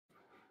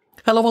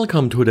Hello,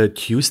 welcome to the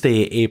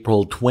Tuesday,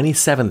 April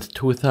 27th,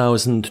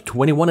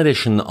 2021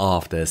 edition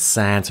of the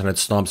SANS and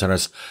Storm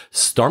Center's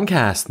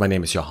Stormcast. My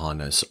name is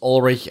Johannes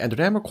Ulrich and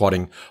today I'm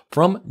recording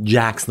from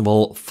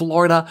Jacksonville,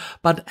 Florida,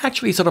 but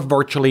actually sort of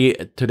virtually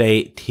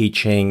today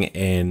teaching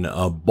in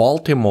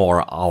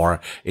Baltimore,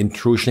 our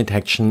intrusion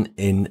detection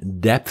in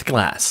depth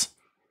class.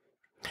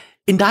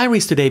 In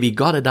diaries today, we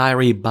got a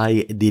diary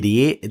by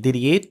Didier.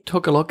 Didier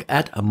took a look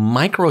at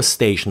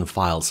Microstation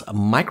files.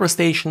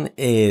 Microstation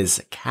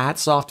is CAD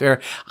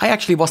software. I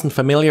actually wasn't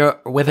familiar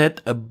with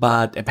it,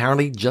 but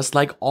apparently just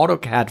like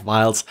AutoCAD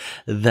files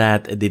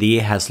that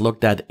Didier has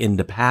looked at in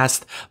the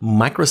past,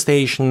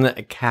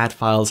 Microstation CAD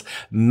files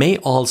may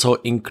also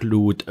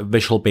include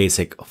Visual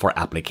Basic for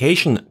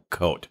application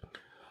code.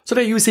 So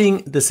they're using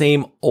the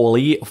same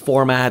OLE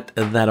format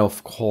that,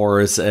 of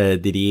course,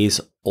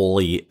 Didier's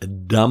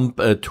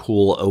oledump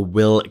tool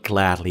will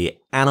gladly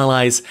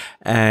analyze,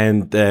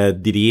 and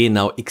Didier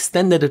now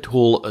extended the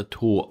tool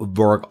to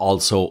work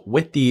also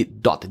with the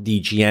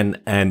 .dgn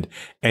and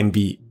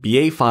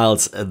MVBA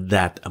files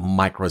that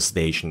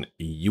Microstation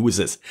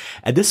uses.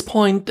 At this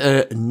point,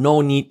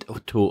 no need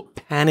to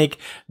panic.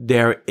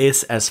 There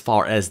is, as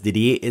far as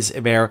Didier is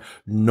aware,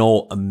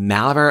 no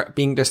malware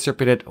being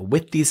distributed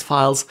with these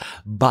files,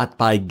 but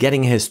by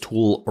getting his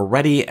tool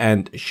ready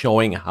and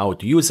showing how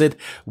to use it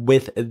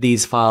with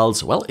these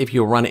files, well, if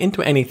you run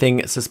into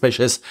anything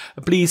suspicious,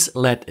 please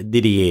let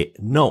Didier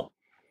know.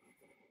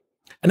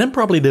 And then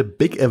probably the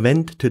big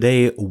event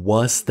today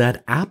was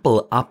that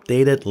Apple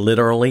updated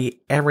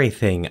literally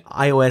everything.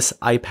 iOS,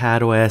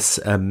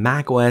 iPadOS,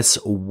 macOS,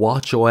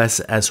 watchOS,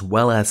 as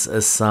well as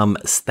some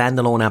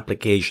standalone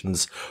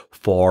applications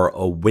for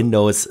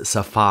Windows,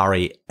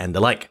 Safari, and the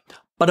like.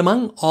 But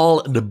among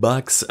all the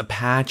bugs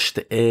patched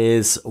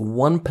is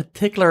one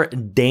particular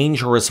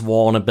dangerous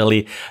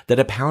vulnerability that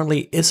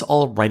apparently is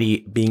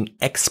already being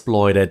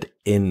exploited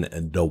in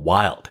the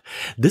wild.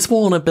 This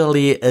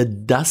vulnerability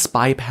does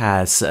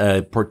bypass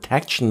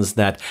protections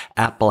that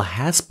Apple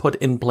has put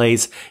in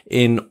place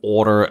in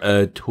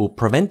order to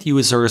prevent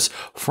users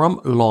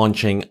from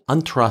launching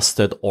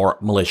untrusted or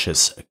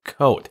malicious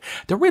code.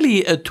 There are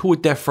really two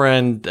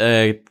different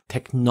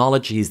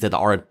technologies that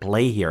are at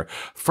play here.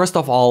 First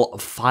of all,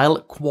 file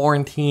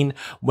quarantine.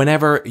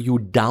 Whenever you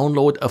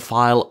download a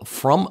file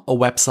from a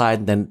website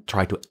and then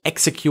try to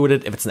execute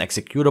it, if it's an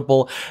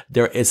executable,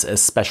 there is a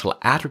special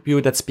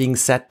attribute that's being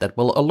set that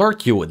will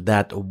alert you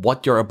that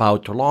what you're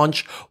about to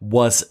launch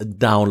was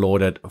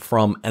downloaded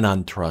from an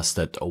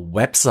untrusted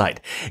website.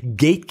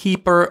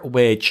 Gatekeeper,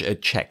 which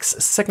checks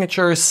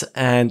signatures,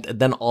 and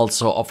then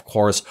also, of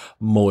course,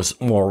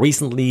 more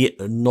recently,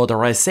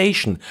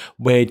 notarization,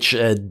 which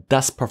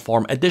does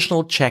perform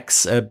additional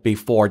checks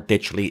before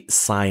digitally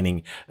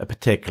signing a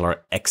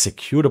particular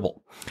executable.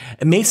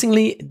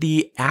 Amazingly,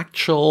 the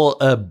actual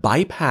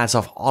bypass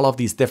of all of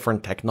these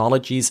different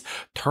technologies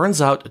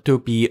turns out to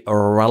be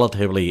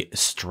relatively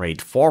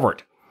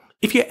straightforward.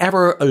 If you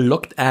ever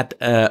looked at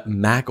a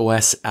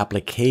macOS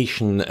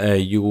application,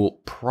 you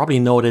probably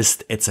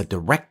noticed it's a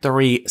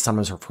directory,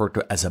 sometimes referred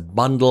to as a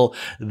bundle,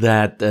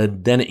 that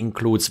then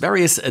includes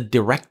various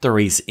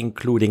directories,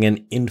 including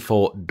an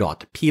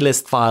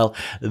info.plist file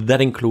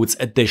that includes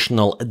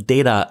additional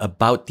data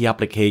about the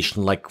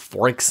application, like,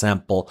 for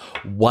example,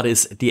 what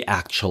is the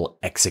actual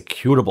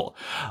executable.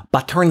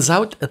 But turns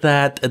out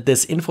that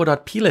this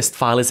info.plist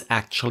file is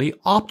actually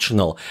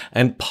optional,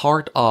 and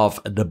part of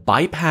the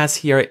bypass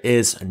here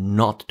is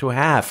not to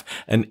have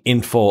an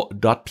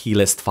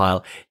info.plist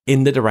file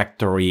in the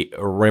directory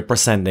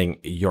representing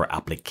your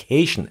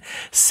application.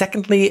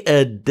 Secondly,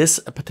 this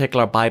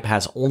particular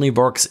bypass only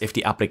works if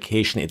the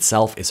application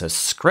itself is a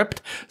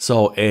script,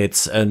 so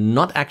it's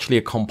not actually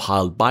a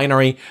compiled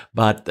binary,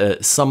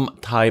 but some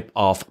type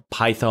of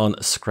Python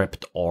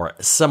script or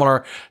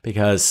similar,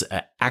 because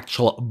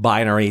actual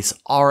binaries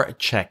are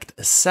checked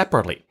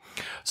separately.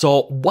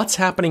 So what's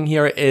happening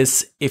here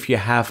is, if you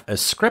have a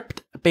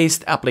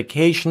script-based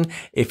application,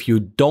 if you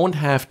don't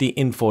have the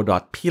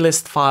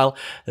info.plist file,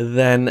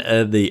 then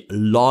the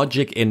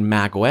logic in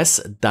macOS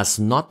does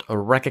not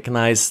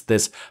recognize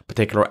this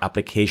particular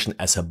application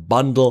as a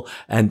bundle,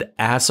 and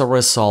as a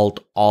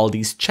result, all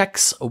these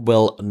checks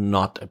will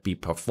not be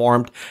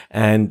performed,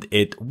 and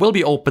it will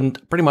be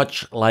opened pretty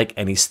much like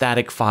any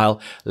static file,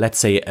 let's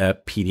say a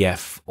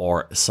PDF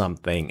or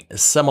something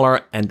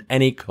similar, and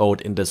any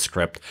code in the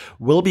script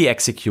will be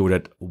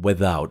executed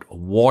without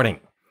warning.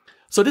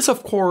 So this,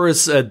 of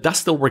course, does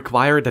still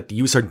require that the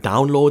user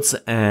downloads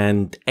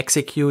and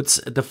executes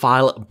the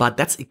file, but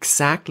that's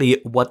exactly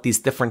what these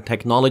different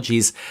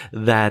technologies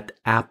that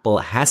Apple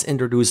has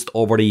introduced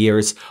over the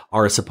years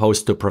are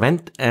supposed to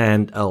prevent.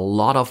 And a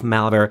lot of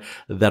malware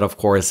that, of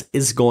course,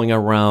 is going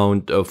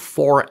around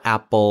for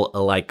Apple,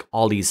 like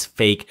all these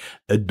fake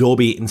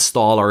Adobe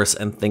installers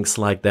and things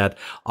like that,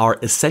 are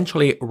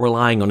essentially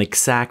relying on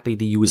exactly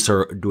the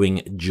user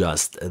doing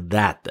just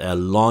that,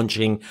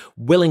 launching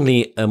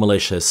willingly a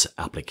malicious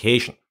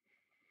application.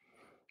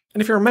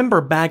 And if you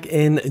remember back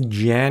in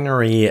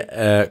January,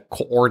 a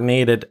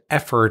coordinated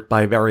effort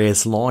by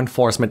various law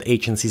enforcement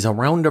agencies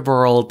around the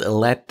world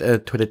led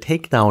to the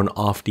takedown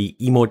of the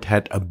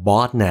Emotet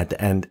botnet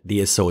and the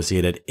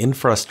associated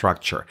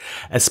infrastructure.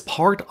 As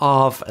part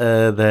of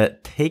the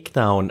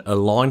takedown,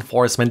 law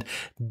enforcement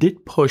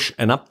did push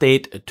an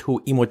update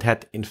to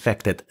Emotet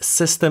infected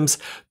systems,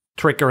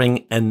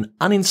 triggering an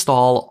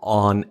uninstall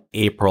on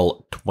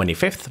April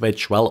 25th,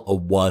 which, well,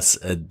 was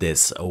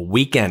this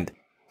weekend.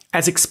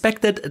 As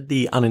expected,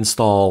 the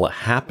uninstall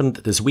happened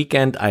this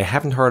weekend. I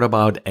haven't heard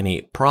about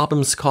any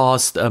problems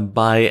caused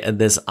by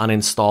this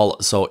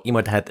uninstall, so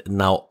Emotet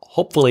now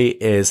hopefully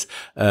is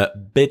a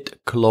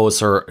bit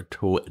closer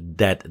to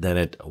dead than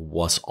it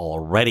was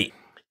already.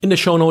 In the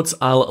show notes,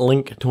 I'll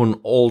link to an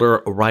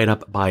older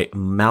write-up by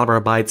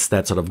Malwarebytes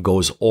that sort of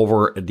goes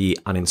over the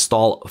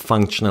uninstall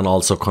function and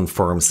also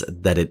confirms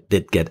that it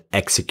did get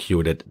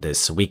executed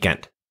this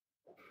weekend.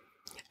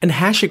 And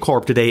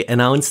Hashicorp today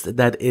announced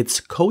that its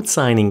code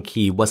signing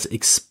key was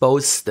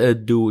exposed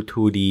due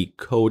to the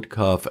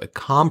Codecov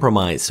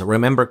compromise.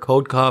 Remember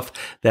Codecov?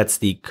 That's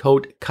the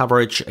code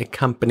coverage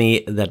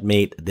company that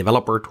made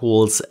developer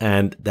tools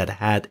and that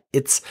had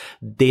its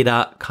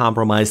data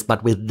compromised.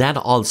 But with that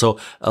also,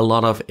 a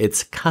lot of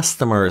its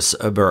customers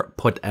were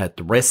put at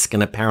risk.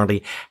 And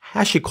apparently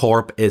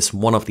Hashicorp is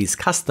one of these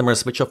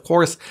customers, which of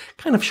course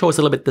kind of shows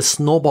a little bit the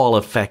snowball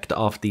effect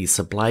of the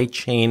supply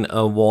chain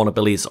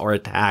vulnerabilities or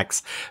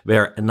attacks,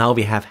 where now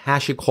we have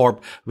Hashicorp,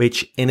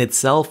 which in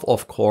itself,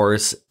 of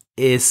course,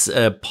 is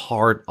a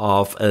part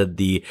of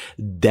the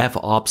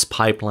DevOps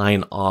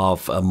pipeline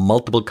of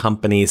multiple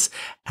companies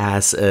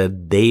as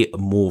they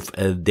move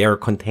their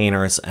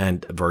containers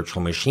and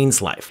virtual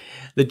machines live.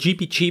 The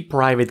GPG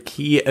private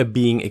key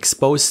being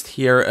exposed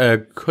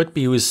here could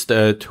be used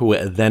to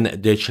then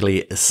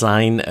digitally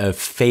sign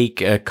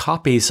fake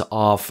copies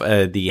of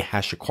the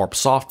Hashicorp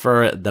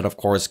software that of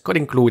course could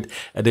include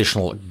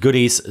additional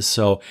goodies.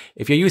 So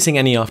if you're using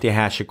any of the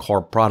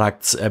Hashicorp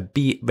products,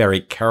 be very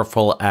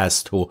careful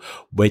as to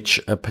which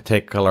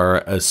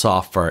particular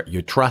software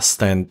you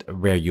trust and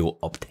where you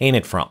obtain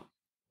it from.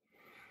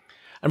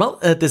 And well,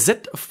 that's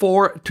it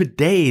for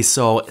today.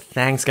 So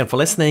thanks again for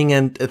listening,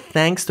 and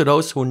thanks to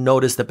those who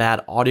noticed the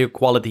bad audio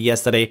quality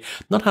yesterday.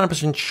 Not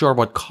 100% sure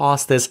what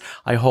caused this.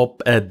 I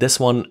hope this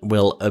one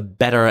will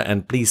better,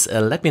 and please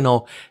let me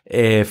know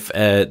if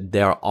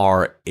there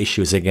are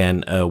issues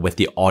again with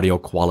the audio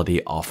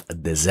quality of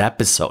this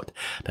episode.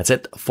 That's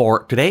it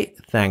for today.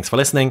 Thanks for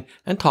listening,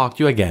 and talk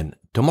to you again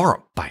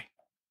tomorrow. Bye.